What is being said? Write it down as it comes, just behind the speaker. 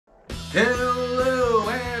Hello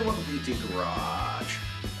and welcome to the Garage.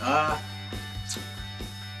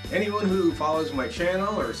 Anyone who follows my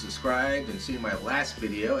channel or subscribed and seen my last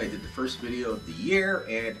video, I did the first video of the year,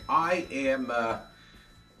 and I am,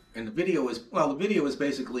 and the video was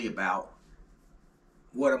basically about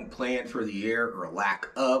what I'm planning for the year, or lack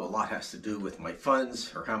of. A lot has to do with my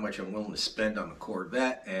funds, or how much I'm willing to spend on the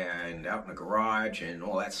Corvette and out in the garage and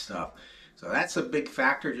all that stuff. So that's a big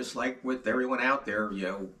factor, just like with everyone out there. You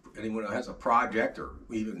know, anyone who has a project or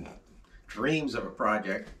even dreams of a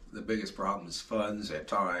project, the biggest problem is funds and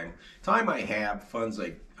time. Time I have, funds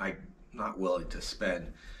I'm not willing to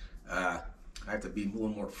spend. I have to be a little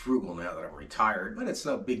more frugal now that I'm retired, but it's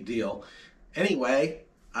no big deal. Anyway,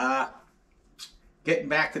 getting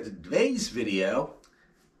back to today's video.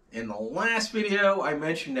 In the last video, I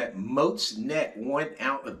mentioned that MoatsNet went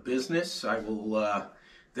out of business. I will,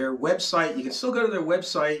 their website, you can still go to their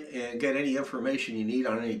website and get any information you need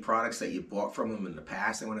on any products that you bought from them in the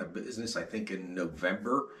past. They went out of business, I think, in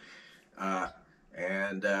November.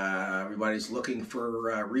 Everybody's looking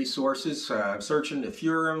for resources. I'm searching the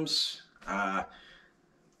Furums,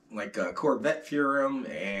 like Corvette Furum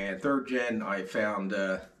and 3rd Gen. I found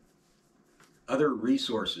other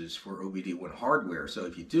resources for OBD1 hardware. So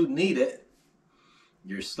if you do need it,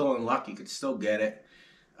 you're still in luck. You can still get it.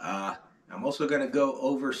 I'm also going to go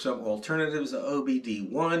over some alternatives to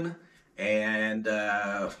OBD1 and,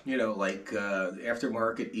 you know, like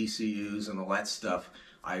aftermarket ECUs and all that stuff.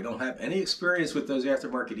 I don't have any experience with those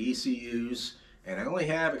aftermarket ECUs, and I only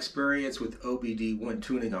have experience with OBD1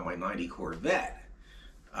 tuning on my 90 Corvette.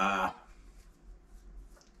 But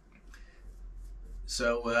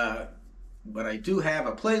I do have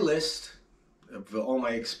a playlist of all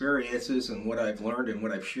my experiences and what I've learned and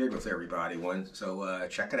what I've shared with everybody. So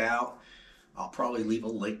check it out. I'll probably leave a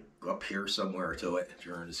link up here somewhere to it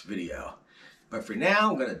during this video. But for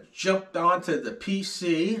now, I'm going to jump onto the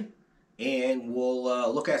PC and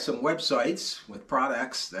we'll look at some websites with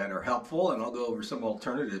products that are helpful, and I'll go over some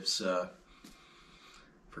alternatives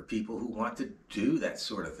for people who want to do that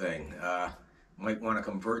sort of thing. Might want to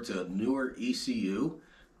convert to a newer ECU.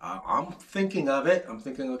 I'm thinking of it. I'm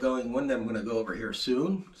thinking of going one that I'm going to go over here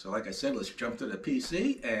soon. So like I said, let's jump to the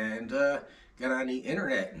PC and get on the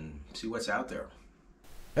internet and see what's out there.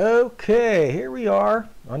 Okay, here we are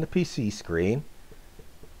on the PC screen.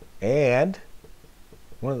 And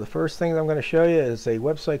one of the first things I'm going to show you is a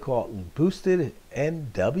website called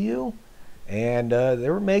BoostedNW. And they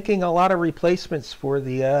were making a lot of replacements for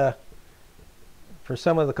the for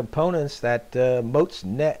some of the components that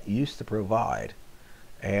MoatsNet used to provide.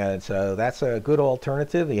 And so that's a good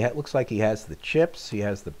alternative. It looks like he has the chips, he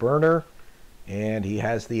has the burner, and he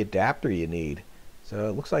has the adapter you need. So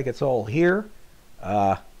it looks like it's all here.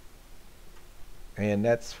 And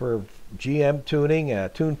that's for GM tuning,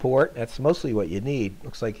 tune port. That's mostly what you need.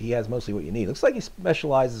 Looks like he has mostly what you need. Looks like he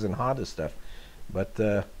specializes in Honda stuff. But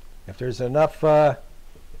if there's enough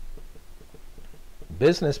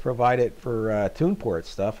business provided for tune port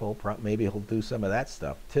stuff, maybe he'll do some of that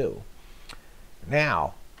stuff too.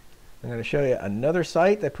 Now, I'm going to show you another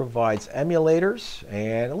site that provides emulators,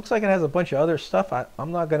 and it looks like it has a bunch of other stuff.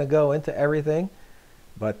 I'm not going to go into everything,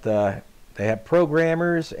 but they have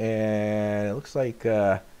programmers, and it looks like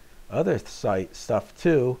other site stuff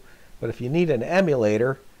too. But if you need an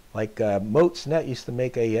emulator, like MoatsNet used to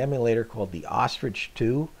make a emulator called the Ostrich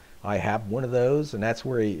 2. I have one of those, and that's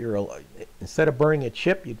where instead of burning a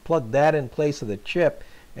chip, you'd plug that in place of the chip,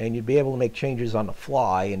 and you'd be able to make changes on the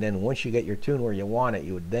fly, and then once you get your tune where you want it,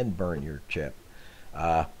 you would then burn your chip.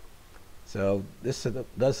 So this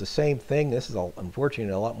does the same thing. This is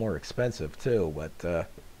unfortunately a lot more expensive too, but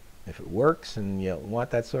if it works and you want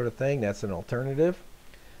that sort of thing, that's an alternative.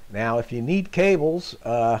 Now if you need cables,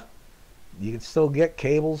 you can still get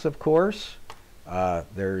cables, of course.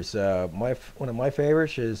 There's one of my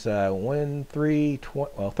favorites is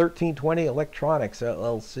 1320 Electronics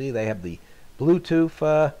LLC. They have the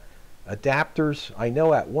Bluetooth adapters. I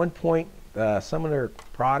know at one point some of their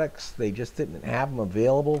products, they just didn't have them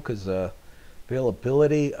available because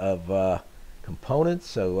availability of components,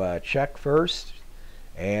 so check first.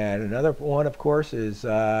 And another one, of course, is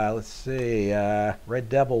let's see, Red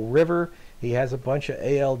Devil River. He has a bunch of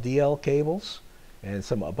ALDL cables and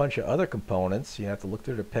a bunch of other components. You have to look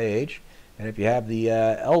through the page. And if you have the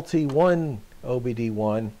LT1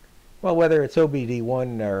 OBD1, well, whether it's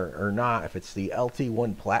OBD1 or not, if it's the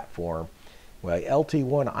LT1 platform, well,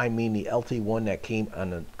 LT1, I mean the LT1 that came on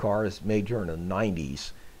the cars made during the 90s,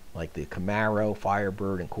 like the Camaro,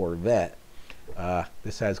 Firebird, and Corvette.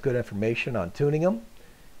 This has good information on tuning them.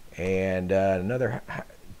 And another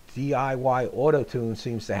DIY auto tune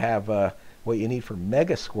seems to have what you need for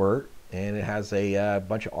MegaSquirt, and it has a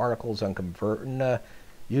bunch of articles on converting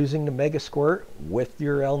using the MegaSquirt with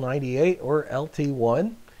your L98 or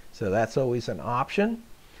LT1. So that's always an option.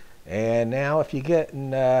 And now if you get,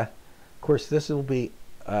 of course this will be,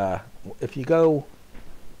 if you go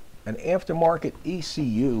an aftermarket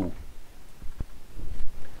ECU,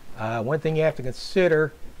 one thing you have to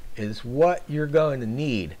consider is what you're going to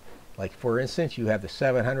need. Like for instance, you have the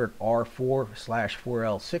 700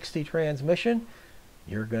 R4/4L60 transmission.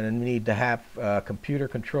 You're going to need to have computer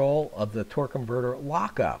control of the torque converter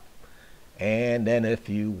lockup. And then if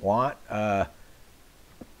you want to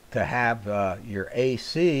have your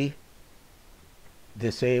AC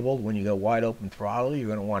disabled when you go wide open throttle, you're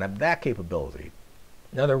going to want to have that capability.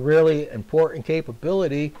 Another really important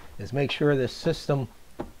capability is make sure this system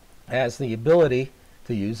has the ability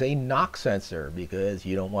to use a knock sensor, because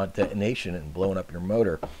you don't want detonation and blowing up your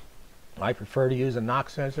motor. I prefer to use a knock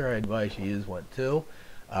sensor. I advise you use one too.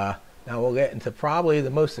 Now we'll get into probably the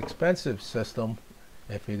most expensive system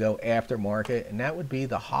if you go aftermarket, and that would be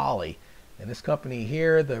the Holley. And this company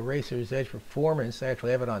here, the Racer's Edge Performance, they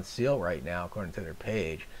actually have it on sale right now according to their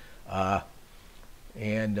page.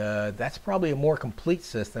 That's probably a more complete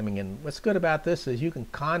system. And what's good about this is you can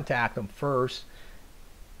contact them first,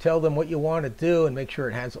 tell them what you want to do, and make sure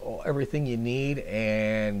it has everything you need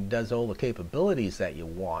and does all the capabilities that you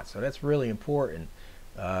want. So that's really important,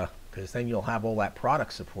 because then you'll have all that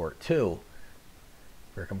product support too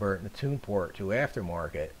for converting the tune port to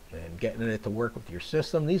aftermarket and getting it to work with your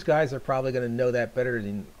system. These guys are probably going to know that better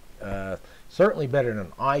than, certainly better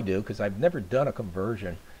than I do, because I've never done a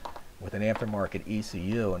conversion with an aftermarket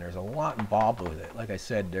ECU, and there's a lot involved with it. Like I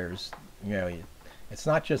said, there's, it's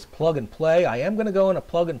not just plug and play. I am going to go in a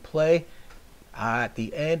plug and play at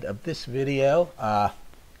the end of this video. I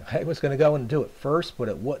was going to go and do it first, but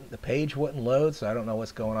it wouldn't. The page wouldn't load, so I don't know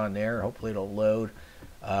what's going on there. Hopefully it'll load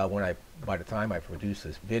by the time I produce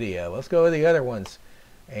this video. Let's go with the other ones.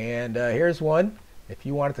 And here's one. If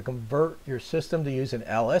you wanted to convert your system to use an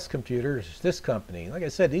LS computer, it's this company. Like I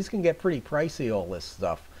said, these can get pretty pricey, all this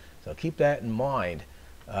stuff. So keep that in mind.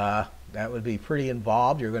 That would be pretty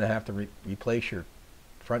involved. You're going to have to replace your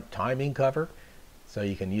front timing cover, so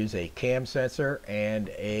you can use a cam sensor and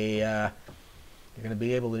a you're going to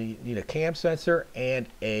be able to need a cam sensor and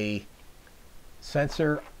a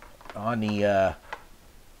sensor on the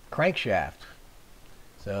crankshaft.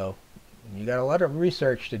 So you got a lot of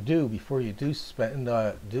research to do before you do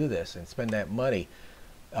this and spend that money.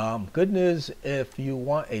 Good news, if you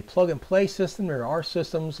want a plug and play system, there are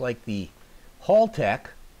systems like the Halltech,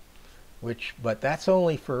 but that's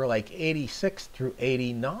only for like 86 through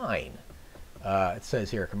 89. It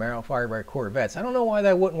says here, Camaro fired by Corvettes. I don't know why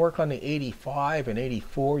that wouldn't work on the 85 and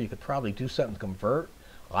 84. You could probably do something to convert.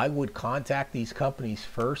 I would contact these companies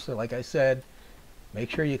first. So like I said,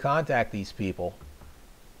 make sure you contact these people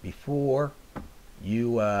before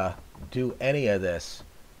you do any of this.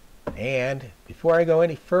 And before I go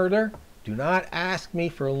any further, do not ask me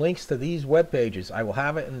for links to these web pages. I will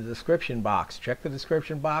have it in the description box. Check the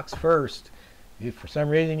description box first. If for some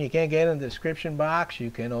reason you can't get in the description box,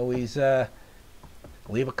 you can always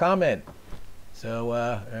leave a comment. So,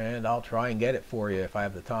 and I'll try and get it for you if I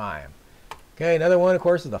have the time. Okay, another one, of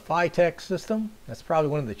course, is the Phitech system. That's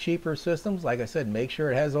probably one of the cheaper systems. Like I said, make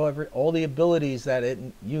sure it has all the abilities that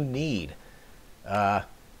you need.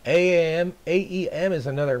 AEM is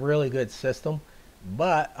another really good system,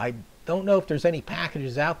 but I don't know if there's any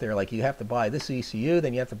packages out there. Like you have to buy this ECU,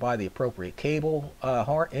 then you have to buy the appropriate cable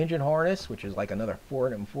engine harness, which is like another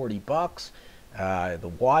 $440.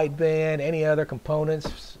 The wideband, any other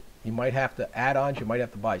components you might have to add-ons, you might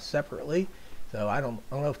have to buy separately. So I don't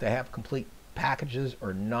know if they have complete packages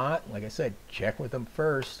or not. Like I said, check with them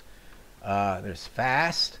first. There's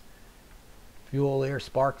Fast Fuel Air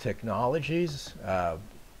Spark Technologies.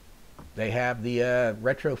 They have the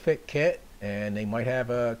retrofit kit, and they might have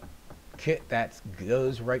a kit that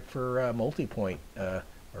goes right for multi-point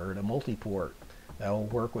or the multi-port. That'll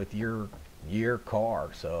work with your car.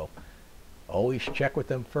 So always check with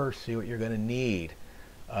them first, see what you're going to need.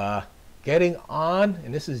 Getting on,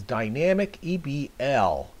 and this is dynamic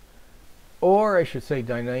EBL, or I should say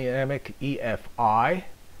dynamic EFI.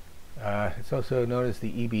 It's also known as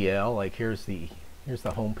the EBL. Like here's the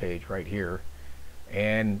home page right here.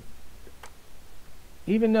 And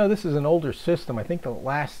even though this is an older system, I think the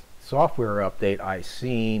last software update I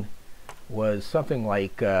seen was something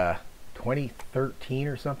like 2013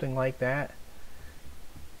 or something like that.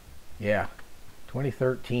 Yeah,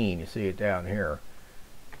 2013. You see it down here.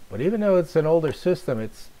 But even though it's an older system,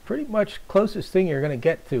 it's pretty much closest thing you're going to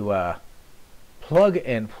get to plug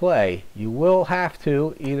and play. You will have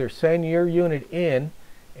to either send your unit in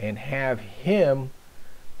and have him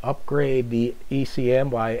upgrade the ECM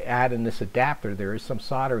by adding this adapter. There is some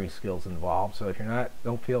soldering skills involved, so if you're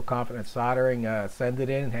don't feel confident soldering, send it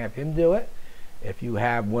in and have him do it. If you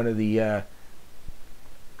have one of the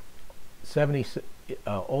 70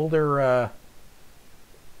 older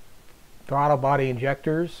throttle body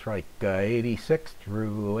injectors, like 86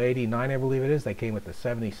 through 89, I believe it is, they came with the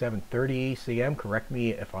 7730 ECM. Correct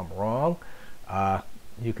me if I'm wrong.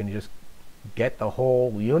 You can just get the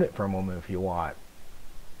whole unit from them if you want.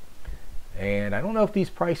 And I don't know if these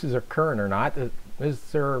prices are current or not. This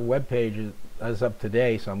is their webpage as of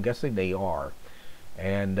today, so I'm guessing they are.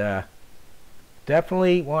 And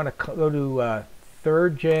definitely want to go to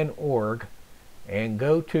 3rdgen.org and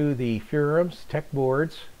go to the Furums, Tech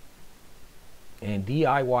Boards, and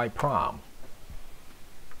DIY Prom.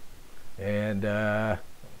 And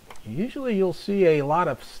usually you'll see a lot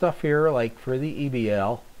of stuff here, like for the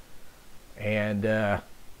EBL. And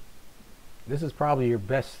this is probably your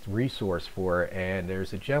best resource for it. And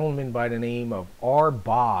there's a gentleman by the name of R.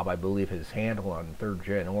 Bob, I believe his handle on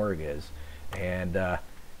 3rdgen.org is. And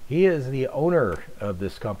he is the owner of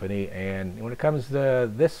this company. And when it comes to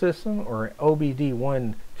this system or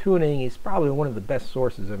OBD1 tuning, he's probably one of the best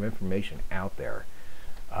sources of information out there.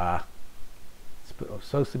 It's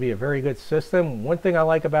supposed to be a very good system. One thing I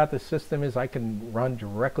like about this system is I can run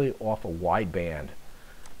directly off a wideband,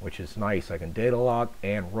 which is nice. I can data log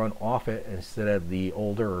and run off it instead of the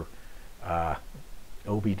older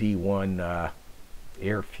OBD1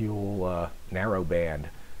 air fuel narrowband,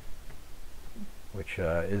 which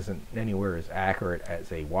isn't anywhere as accurate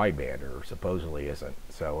as a wideband, or supposedly isn't.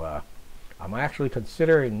 So I'm actually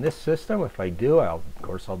considering this system. If I do, of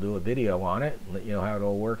course I'll do a video on it and let you know how it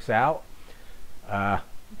all works out.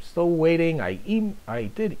 Still waiting. I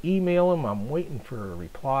did email him. I'm waiting for a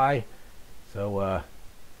reply. So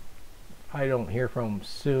I don't hear from him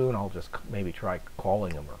soon, I'll just maybe try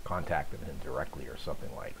calling him or contacting him directly or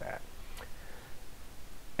something like that.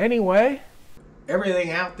 Anyway,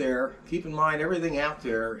 everything out there, keep in mind, everything out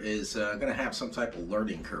there is going to have some type of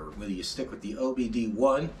learning curve, whether you stick with the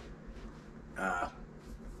OBD1,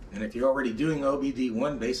 and if you're already doing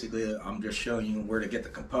OBD1, basically I'm just showing you where to get the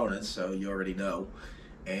components, so you already know.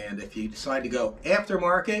 And if you decide to go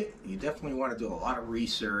aftermarket, you definitely want to do a lot of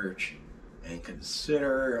research and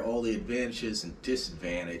consider all the advantages and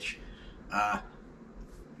disadvantages.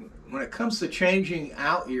 When it comes to changing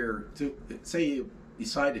out your, say you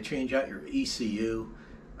decide to change out your ECU,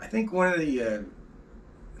 I think one of the,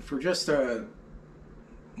 for just a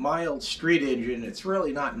mild street engine, it's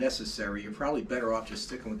really not necessary. You're probably better off just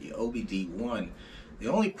sticking with the OBD1. The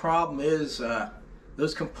only problem is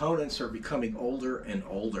those components are becoming older and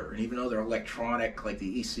older, and even though they're electronic, like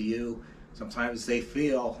the ECU, sometimes they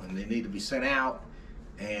fail and they need to be sent out,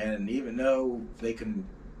 and even though they can,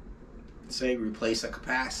 say, replace a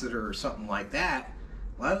capacitor or something like that,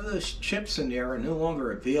 a lot of those chips in there are no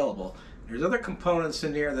longer available. There's other components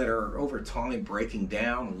in there that are over time breaking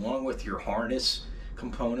down, along with your harness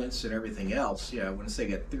components and everything else. Yeah, once they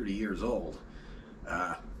get 30 years old,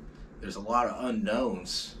 there's a lot of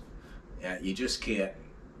unknowns. You just can't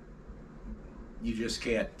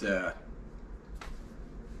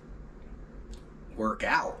work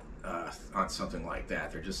out on something like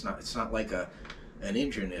that. They're just not. It's not like an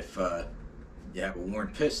engine. If you have a worn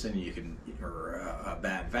piston, you can, or a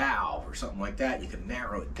bad valve or something like that, you can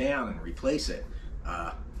narrow it down and replace it.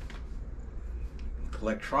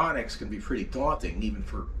 Electronics can be pretty daunting, even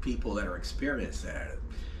for people that are experienced at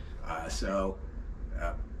it. So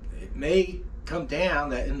it may come down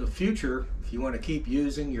that in the future, if you want to keep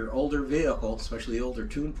using your older vehicle, especially older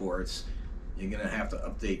tune ports, you're going to have to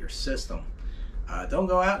update your system. Don't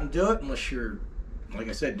go out and do it unless you're, like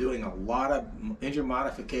I said, doing a lot of engine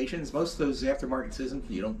modifications. Most of those aftermarket systems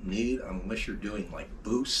you don't need unless you're doing like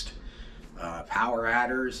boost, power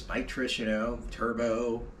adders, nitrous,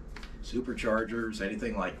 turbo, superchargers,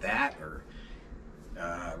 anything like that, or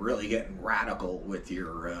really getting radical with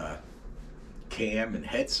your cam and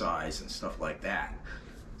head size and stuff like that.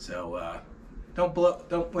 So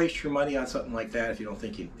don't waste your money on something like that if you don't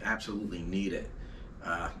think you absolutely need it.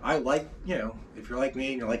 I like, if you're like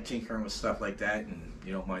me and you like tinkering with stuff like that and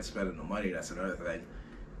you don't mind spending the money, that's another thing.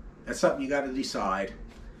 That's something you got to decide.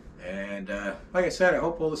 And like I said, I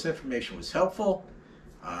hope all this information was helpful.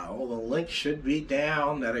 All the links should be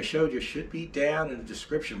down that I showed you, should be down in the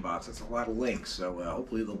description box. That's a lot of links, so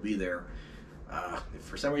hopefully they'll be there. If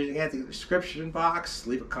for some reason you get the description box,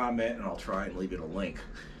 leave a comment and I'll try and leave it a link.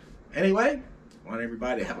 Anyway, I want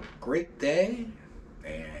everybody to have a great day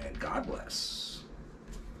and God bless.